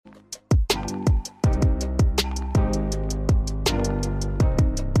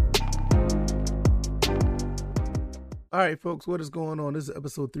All right, folks, what is going on? This is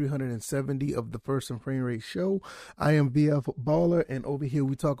episode 370 of the First and Frame Rate Show. I am VF Baller, and over here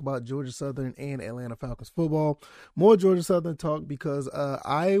we talk about Georgia Southern and Atlanta Falcons football. More Georgia Southern talk because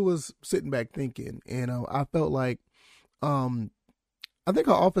I was sitting back thinking, and I felt like I think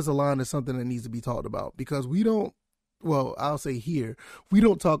our offensive line is something that needs to be talked about because we don't. Well, I'll say here, we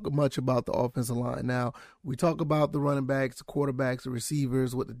don't talk much about the offensive line. Now, we talk about the running backs, the quarterbacks, the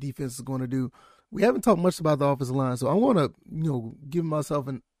receivers, what the defense is going to do. We haven't talked much about the offensive line, so I want to, give myself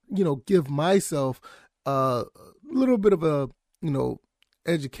a little bit of a,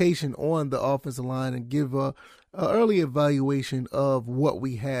 education on the offensive line and give a early evaluation of what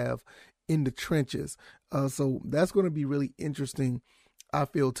we have in the trenches. So that's going to be really interesting, I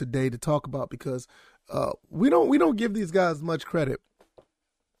feel, today to talk about because we don't give these guys much credit.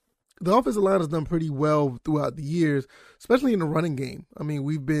 The offensive line has done pretty well throughout the years, especially in the running game. I mean,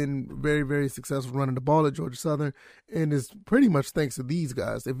 we've been very, very successful running the ball at Georgia Southern, and it's pretty much thanks to these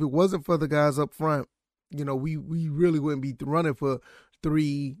guys. If it wasn't for the guys up front, we really wouldn't be running for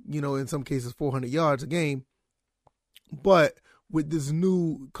 3, in some cases 400 yards a game. But with this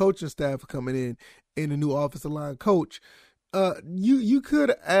new coaching staff coming in and a new offensive line coach, you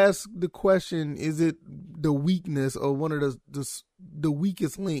could ask the question: is it the weakness or one of the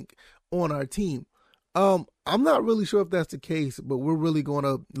weakest link on our team? I'm not really sure if that's the case, but we're really going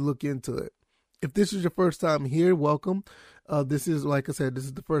to look into it. If this is your first time here, welcome. This is, like I said, this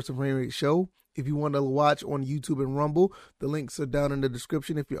is the First and Frame Rate Show. If you want to watch on YouTube and Rumble, the links are down in the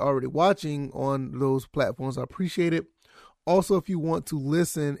description. If you're already watching on those platforms, I appreciate it. Also, if you want to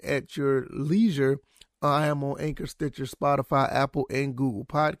listen at your leisure, I am on Anchor, Stitcher, Spotify, Apple, and Google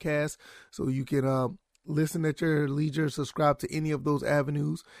Podcasts. So you can listen at your leisure, subscribe to any of those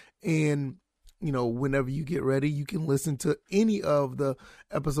avenues. And, whenever you get ready, you can listen to any of the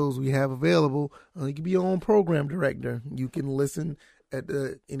episodes we have available. You can be your own program director. You can listen at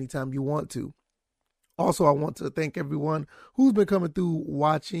any time you want to. Also, I want to thank everyone who's been coming through,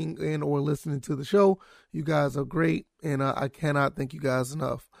 watching and or listening to the show. You guys are great, and I cannot thank you guys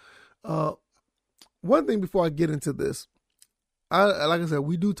enough. One thing before I get into this, like I said,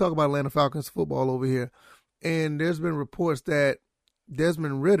 we do talk about Atlanta Falcons football over here, and there's been reports that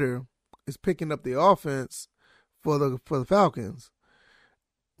Desmond Ridder is picking up the offense for the Falcons.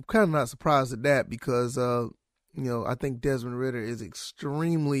 I'm kind of not surprised at that because I think Desmond Ridder is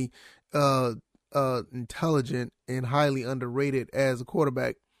extremely intelligent and highly underrated as a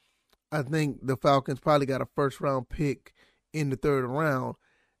quarterback. I think the Falcons probably got a first round pick in the third round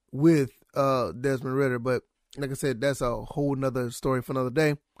with Desmond Ridder, but like I said, that's a whole nother story for another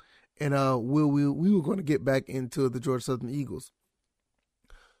day. And we were going to get back into the Georgia Southern Eagles.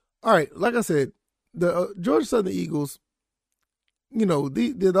 All right, like I said, the Georgia Southern Eagles,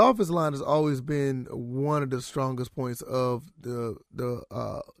 the offensive line has always been one of the strongest points of the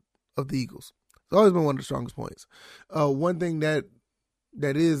Eagles. It's always been one of the strongest points. One thing that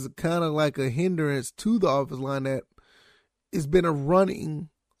is kind of like a hindrance to the offensive line that it's been a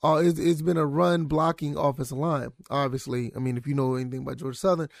it's been a run blocking offensive line. Obviously, I mean, if you know anything about Georgia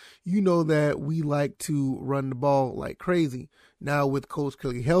Southern, you know that we like to run the ball like crazy. Now with Coach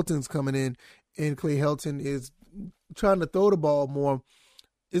Clay Helton's coming in, and Clay Helton is trying to throw the ball more,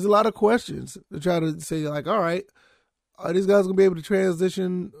 there's a lot of questions to try to say, like, all right, are these guys going to be able to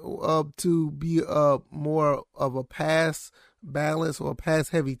transition to be more of a pass balance or a pass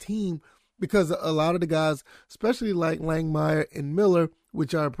heavy team? Because a lot of the guys, especially like Langmeyer and Miller,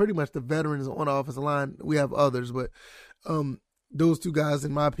 which are pretty much the veterans on the offensive line, we have others, but those two guys,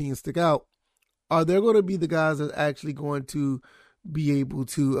 in my opinion, stick out. Are they going to be the guys that are actually going to be able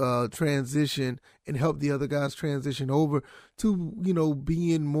to transition and help the other guys transition over to,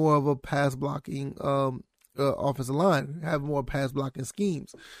 being more of a pass blocking offensive line, have more pass blocking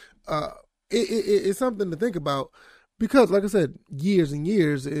schemes? It's something to think about. Because, like I said, years and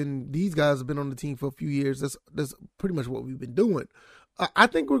years, and these guys have been on the team for a few years. That's pretty much what we've been doing. I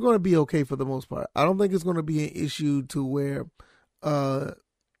think we're going to be okay for the most part. I don't think it's going to be an issue to where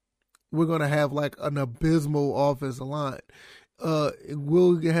we're going to have like an abysmal offensive line.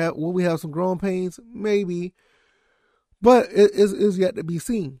 Will we have some growing pains? Maybe. But it's yet to be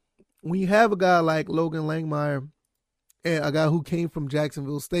seen. When you have a guy like Logan Langmeyer, and a guy who came from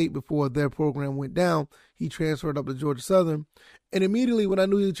Jacksonville State before their program went down, he transferred up to Georgia Southern. And immediately when I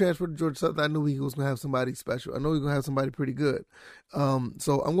knew he transferred to Georgia Southern, I knew he was going to have somebody special. I know he was going to have somebody pretty good.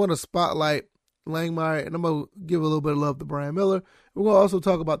 So I'm going to spotlight Langmeyer, and I'm going to give a little bit of love to Brian Miller. We're going to also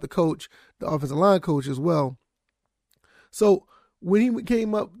talk about the coach, the offensive line coach as well. So when he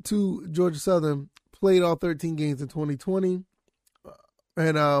came up to Georgia Southern, played all 13 games in 2020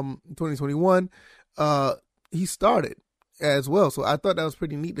 and 2021, he started as well. So I thought that was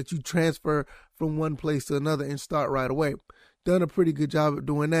pretty neat that you transfer from one place to another and start right away. Done a pretty good job of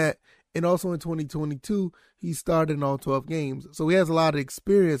doing that. And also in 2022, he started in all 12 games. So he has a lot of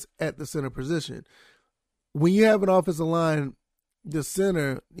experience at the center position. When you have an offensive line, the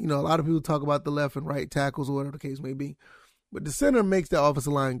center, a lot of people talk about the left and right tackles or whatever the case may be, but the center makes that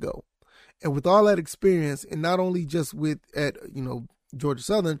offensive line go. And with all that experience, and not only just at Georgia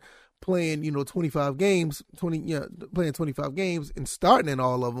Southern playing 25 games, playing 25 games and starting in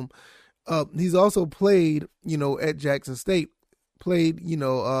all of them, he's also played at Jackson State, played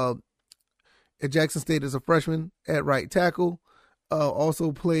at Jackson State as a freshman at right tackle,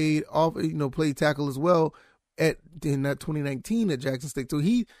 also played tackle as well in that 2019 at Jackson State. So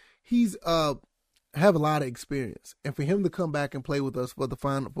he's have a lot of experience, and for him to come back and play with us for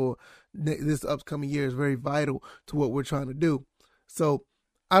this upcoming year is very vital to what we're trying to do. So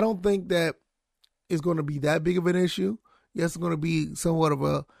I don't think that it's going to be that big of an issue. Yes, it's going to be somewhat of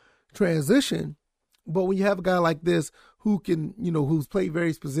a transition, but when you have a guy like this who can, who's played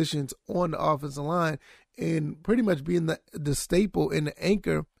various positions on the offensive line and pretty much being the staple and the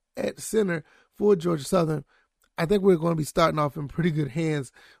anchor at center for Georgia Southern, I think we're going to be starting off in pretty good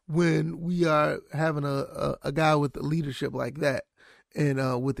hands when we are having a guy with leadership like that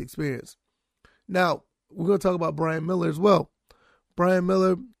and with experience. Now, we're going to talk about Brian Miller as well. Brian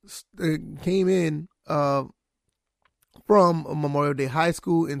Miller came in from Memorial Day High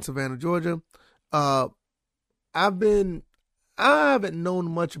School in Savannah, Georgia. I haven't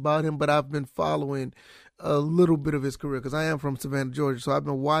known much about him, but I've been following a little bit of his career because I am from Savannah, Georgia. So I've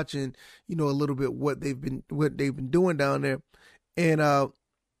been watching, a little bit what they've been doing down there, and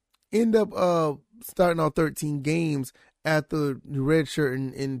end up starting all 13 games at the red shirt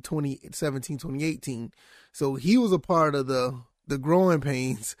in 2017, 2018. So he was a part of the growing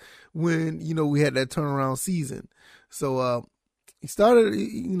pains when we had that turnaround season. So he started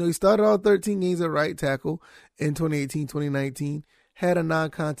all 13 games at right tackle in 2018, 2019. Had a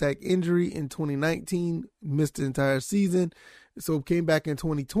non-contact injury in 2019, missed the entire season. So came back in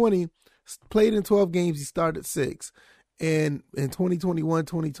 2020, played in 12 games, he started 6. And in 2021,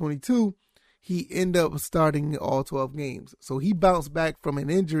 2022, he ended up starting all 12 games. So he bounced back from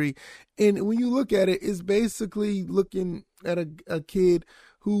an injury. And when you look at it, it's basically looking at a kid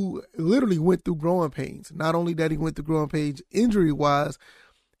who literally went through growing pains. Not only that he went through growing pains injury-wise,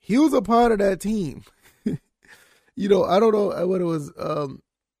 he was a part of that team. I don't know what it was.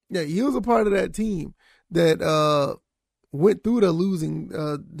 He was a part of that team that went through the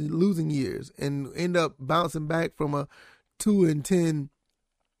losing years and ended up bouncing back from a 2-10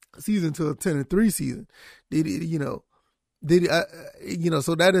 season to a 10-3 season.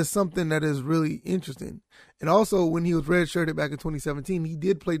 So that is something that is really interesting. And also, when he was redshirted back in 2017, he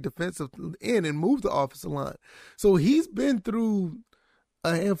did play defensive end and moved the offensive line. So he's been through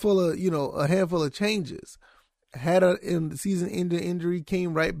a handful of changes. Had a season-ending injury,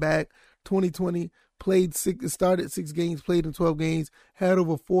 came right back. 2020 started 6 games, played in 12 games, had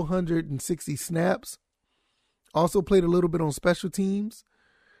over 460 snaps. Also played a little bit on special teams.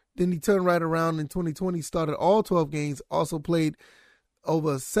 Then he turned right around in 2020, started all 12 games, also played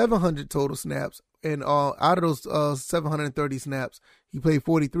over 700 total snaps. And out of those 730 snaps, he played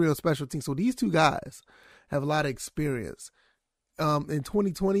 43 on special teams. So these two guys have a lot of experience. In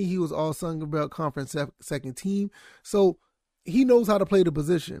 2020, he was all Sun Belt Conference second team. So he knows how to play the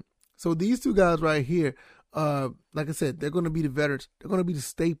position. So these two guys right here, like I said, they're going to be the veterans. They're going to be the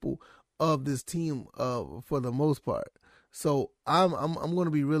staple of this team for the most part. So I'm going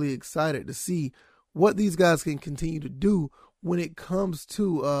to be really excited to see what these guys can continue to do when it comes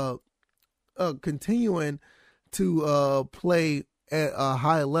to continuing to play at a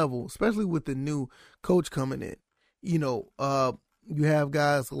high level, especially with the new coach coming in. You have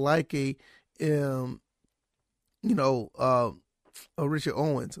guys like a Richard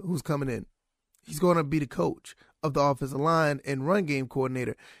Owens who's coming in. He's going to be the coach of the offensive line and run game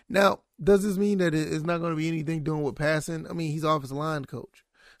coordinator. Now, does this mean that it's not going to be anything doing with passing? I mean, he's offensive line coach.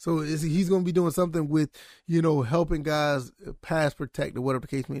 So he's going to be doing something with, helping guys pass protect or whatever the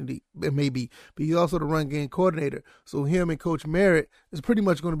case may be. But he's also the run game coordinator. So him and Coach Merritt is pretty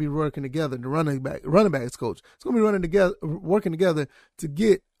much going to be working together. The running backs coach. It's going to be working together to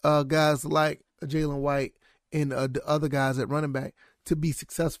get guys like Jalen White and the other guys at running back to be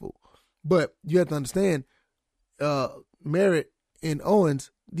successful. But you have to understand, Merritt and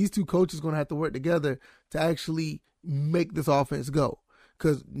Owens, these two coaches are going to have to work together to actually make this offense go.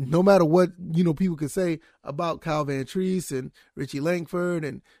 Because no matter what, people can say about Kyle Van Treese and Richie Langford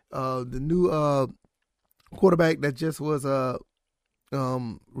and the new quarterback that just was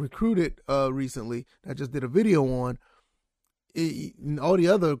recruited recently, I just did a video on. All the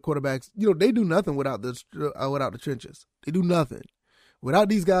other quarterbacks, they do nothing without the trenches. They do nothing without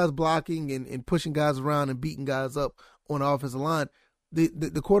these guys blocking and pushing guys around and beating guys up on the offensive line. The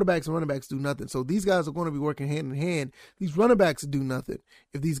quarterbacks and running backs do nothing. So these guys are going to be working hand in hand. These running backs do nothing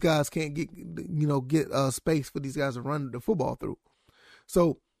if these guys can't get space for these guys to run the football through.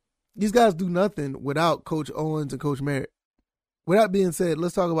 So these guys do nothing without Coach Owens and Coach Merritt. With that being said,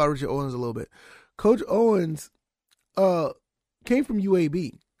 let's talk about Richard Owens a little bit. Coach Owens came from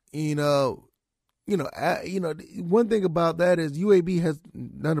UAB. One thing about that is UAB has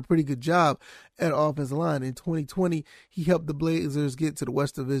done a pretty good job at offensive line. In 2020, he helped the Blazers get to the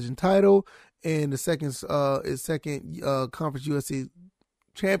West Division title and his second Conference USA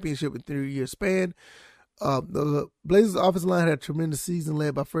championship in 3-year span. The Blazers offensive line had a tremendous season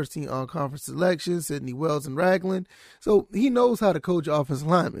led by first team all-conference selections, Sidney Wells and Ragland. So he knows how to coach offensive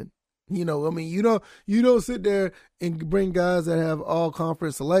linemen. You don't sit there and bring guys that have all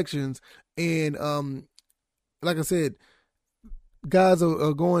conference selections and, like I said, guys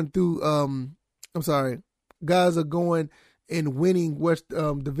are going through, guys are going and winning West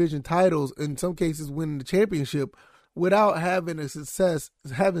Division titles, in some cases winning the championship without having success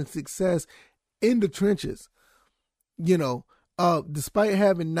in the trenches. Despite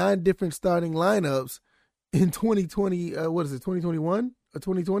having 9 different starting lineups in 2020, 2021?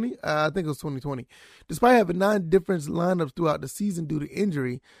 2020? I think it was 2020. Despite having 9 different lineups throughout the season due to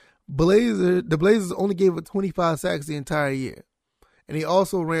injury, the Blazers only gave up 25 sacks the entire year. And he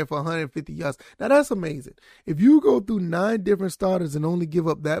also ran for 150 yards. Now, that's amazing. If you go through 9 different starters and only give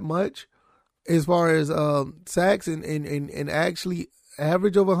up that much as far as sacks and actually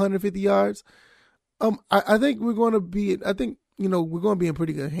average over 150 yards, I think we're going to be in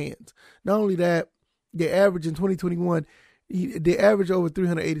pretty good hands. Not only that, the average in 2021, they averaged over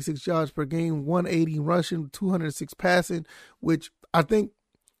 386 yards per game, 180 rushing, 206 passing, which I think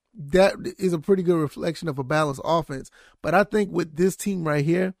that is a pretty good reflection of a balanced offense. But I think with this team right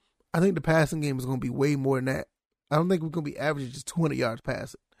here, I think the passing game is going to be way more than that. I don't think we're going to be averaging just 200 yards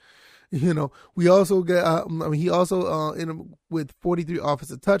passing. We also got, he also with 43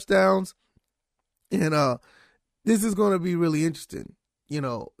 offensive touchdowns. And this is going to be really interesting,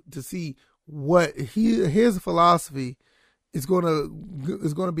 to see what his philosophy is going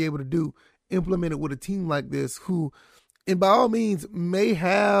to be able to do, implement it with a team like this, who, and by all means, may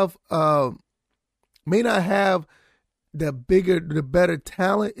not have the better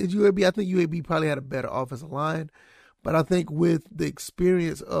talent as UAB. I think UAB probably had a better offensive line, but I think with the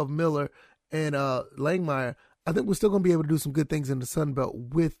experience of Miller and Langmeyer, I think we're still going to be able to do some good things in the Sun Belt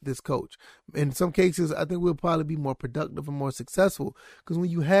with this coach. In some cases, I think we'll probably be more productive and more successful, because when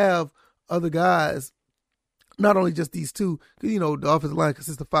you have other guys, not only just these two, because, the offensive line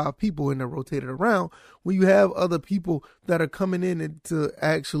consists of 5 people and they're rotated around. When you have other people that are coming in and to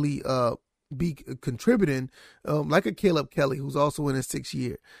actually be contributing, like a Caleb Kelly, who's also in his 6th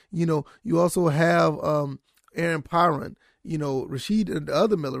year. You also have Aaron Pyron,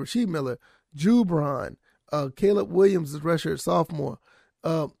 Rashid Miller, Jubron, Caleb Williams, the redshirt sophomore,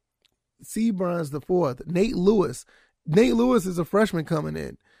 Seabrons the 4th, Nate Lewis. Nate Lewis is a freshman coming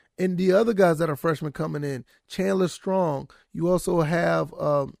in. And the other guys that are freshmen coming in, Chandler Strong. You also have,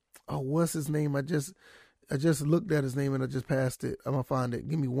 what's his name? I just looked at his name and I just passed it. I'm going to find it.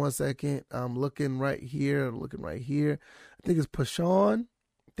 Give me 1 second. I'm looking right here. I think it's Pashawn.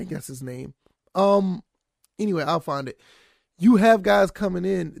 I think that's his name. Anyway, I'll find it. You have guys coming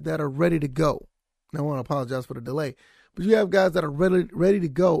in that are ready to go. Now, I want to apologize for the delay. But you have guys that are ready to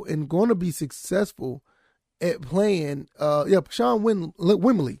go and going to be successful at playing. Pashawn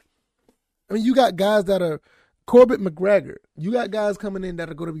Wimley. I mean, you got guys that are Corbett McGregor. You got guys coming in that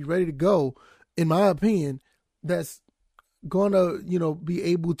are going to be ready to go, in my opinion, that's going to, be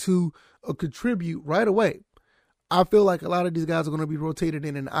able to contribute right away. I feel like a lot of these guys are going to be rotated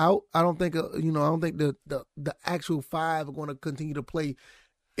in and out. I don't think, the actual 5 are going to continue to play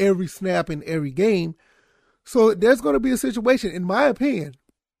every snap in every game. So there's going to be a situation, in my opinion,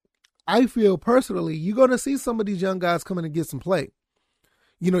 I feel personally, you're going to see some of these young guys come in and get some play.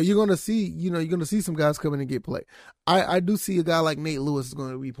 You're going to see some guys come in and get play. I do see a guy like Nate Lewis is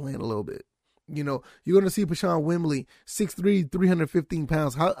going to be playing a little bit. You're going to see Pashawn Wimley, 6'3", 315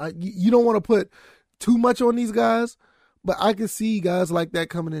 pounds. You don't want to put too much on these guys, but I can see guys like that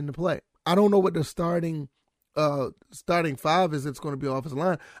coming into play. I don't know what the starting 5 is that's going to be offensive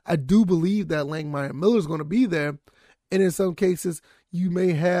line. I do believe that Langmeyer Miller is going to be there, and in some cases you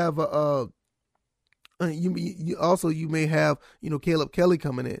may have you may have Caleb Kelly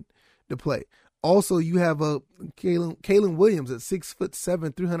coming in to play. Also, you have a Kalen Williams at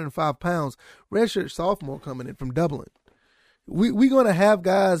 6'7", 305 pounds, redshirt sophomore coming in from Dublin. We're going to have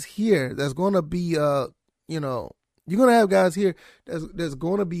guys here that's going to be, you're going to have guys here that's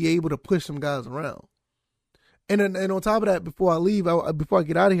going to be able to push some guys around. And on top of that, before I leave, before I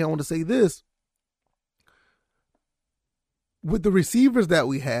get out of here, I want to say this. With the receivers that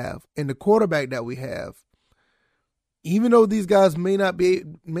we have and the quarterback that we have, even though these guys may not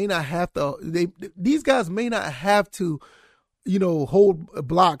have to, hold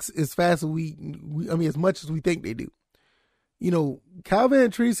blocks as fast as as much as we think they do. Kyle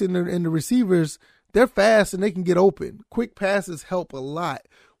Vantrease and the receivers, they're fast and they can get open. Quick passes help a lot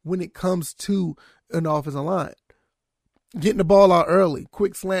when it comes to an offensive line. Getting the ball out early,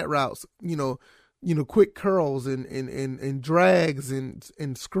 quick slant routes, quick curls and drags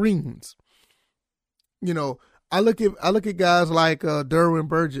and screens. I look at guys like Derwin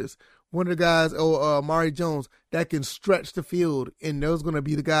Burgess, one of the guys, Amari Jones, that can stretch the field, and those are going to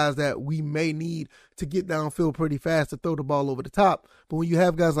be the guys that we may need to get downfield pretty fast to throw the ball over the top. But when you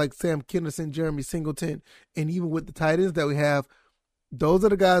have guys like Sam Kinderson, Jeremy Singleton, and even with the tight ends that we have, those are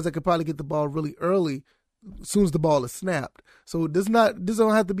the guys that could probably get the ball really early as soon as the ball is snapped. So this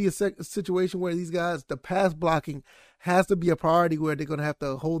don't have to be a situation where these guys, the pass blocking has to be a priority where they're going to have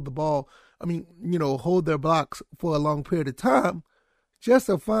to hold the ball. Hold their blocks for a long period of time just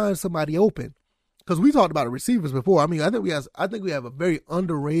to find somebody open. Because we talked about the receivers before. I think we have a very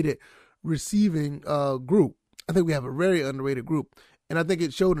underrated receiving group. I think we have a very underrated group. And I think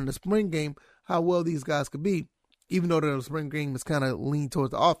it showed in the spring game how well these guys could be, even though the spring game is kind of leaned towards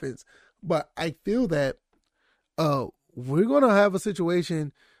the offense. But I feel that we're going to have a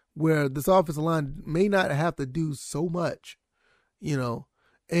situation where this offensive line may not have to do so much,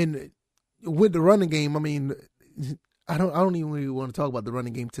 and with the running game, I don't even really want to talk about the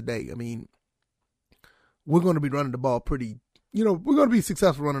running game today. We're going to be running the ball pretty, we're going to be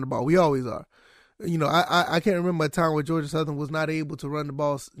successful running the ball. We always are. I can't remember a time where Georgia Southern was not able to run the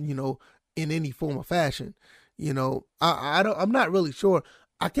ball, in any form or fashion. I'm not really sure.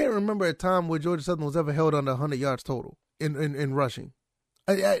 I can't remember a time where Georgia Southern was ever held under 100 yards total in rushing.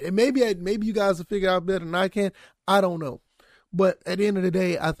 Maybe you guys will figure out better than I can. I don't know. But at the end of the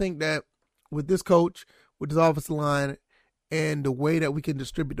day, I think that with this coach, with this offensive line, and the way that we can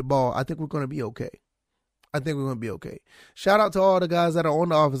distribute the ball, I think we're going to be okay. Shout out to all the guys that are on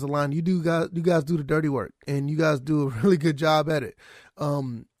the offensive line. You guys do the dirty work, and you guys do a really good job at it.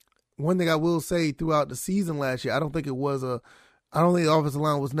 One thing I will say throughout the season last year, I don't think the offensive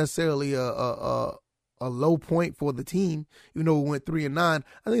line was necessarily a low point for the team, even though we went 3-9.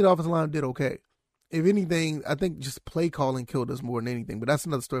 I think the offensive line did okay. If anything, I think just play calling killed us more than anything. But that's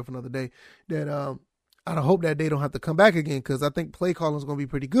another story for another day. That I hope that they don't have to come back again, because I think play calling is going to be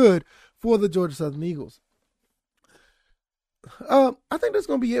pretty good for the Georgia Southern Eagles. I think that's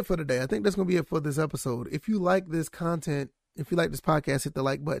going to be it for today. I think that's going to be it for this episode. If you like this content, if you like this podcast, hit the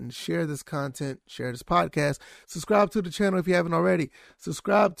like button, share this content, share this podcast, subscribe to the channel if you haven't already,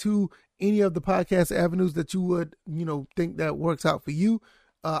 subscribe to any of the podcast avenues that you would, think that works out for you.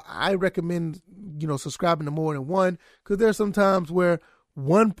 I recommend, subscribing to more than one, because there's some times where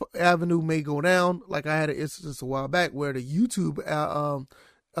one avenue may go down. Like I had an instance a while back where the YouTube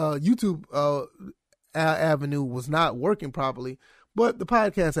avenue was not working properly, but the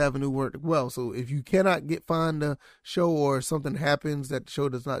podcast avenue worked well. So if you cannot find the show, or something happens that the show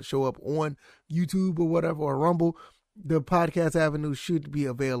does not show up on YouTube or whatever, or Rumble, the podcast avenue should be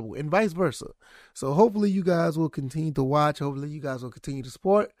available, and vice versa. So hopefully you guys will continue to watch. Hopefully you guys will continue to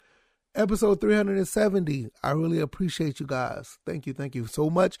support. Episode 370. I really appreciate you guys. Thank you so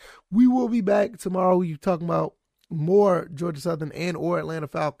much. We will be back tomorrow. We're talking about more Georgia Southern or Atlanta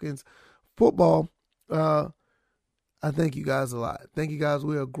Falcons football. I thank you guys a lot. Thank you guys.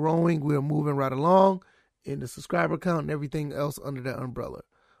 We are growing. We are moving right along in the subscriber count and everything else under that umbrella.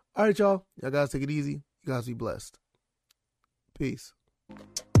 All right, y'all. Y'all guys take it easy. You guys be blessed. Peace.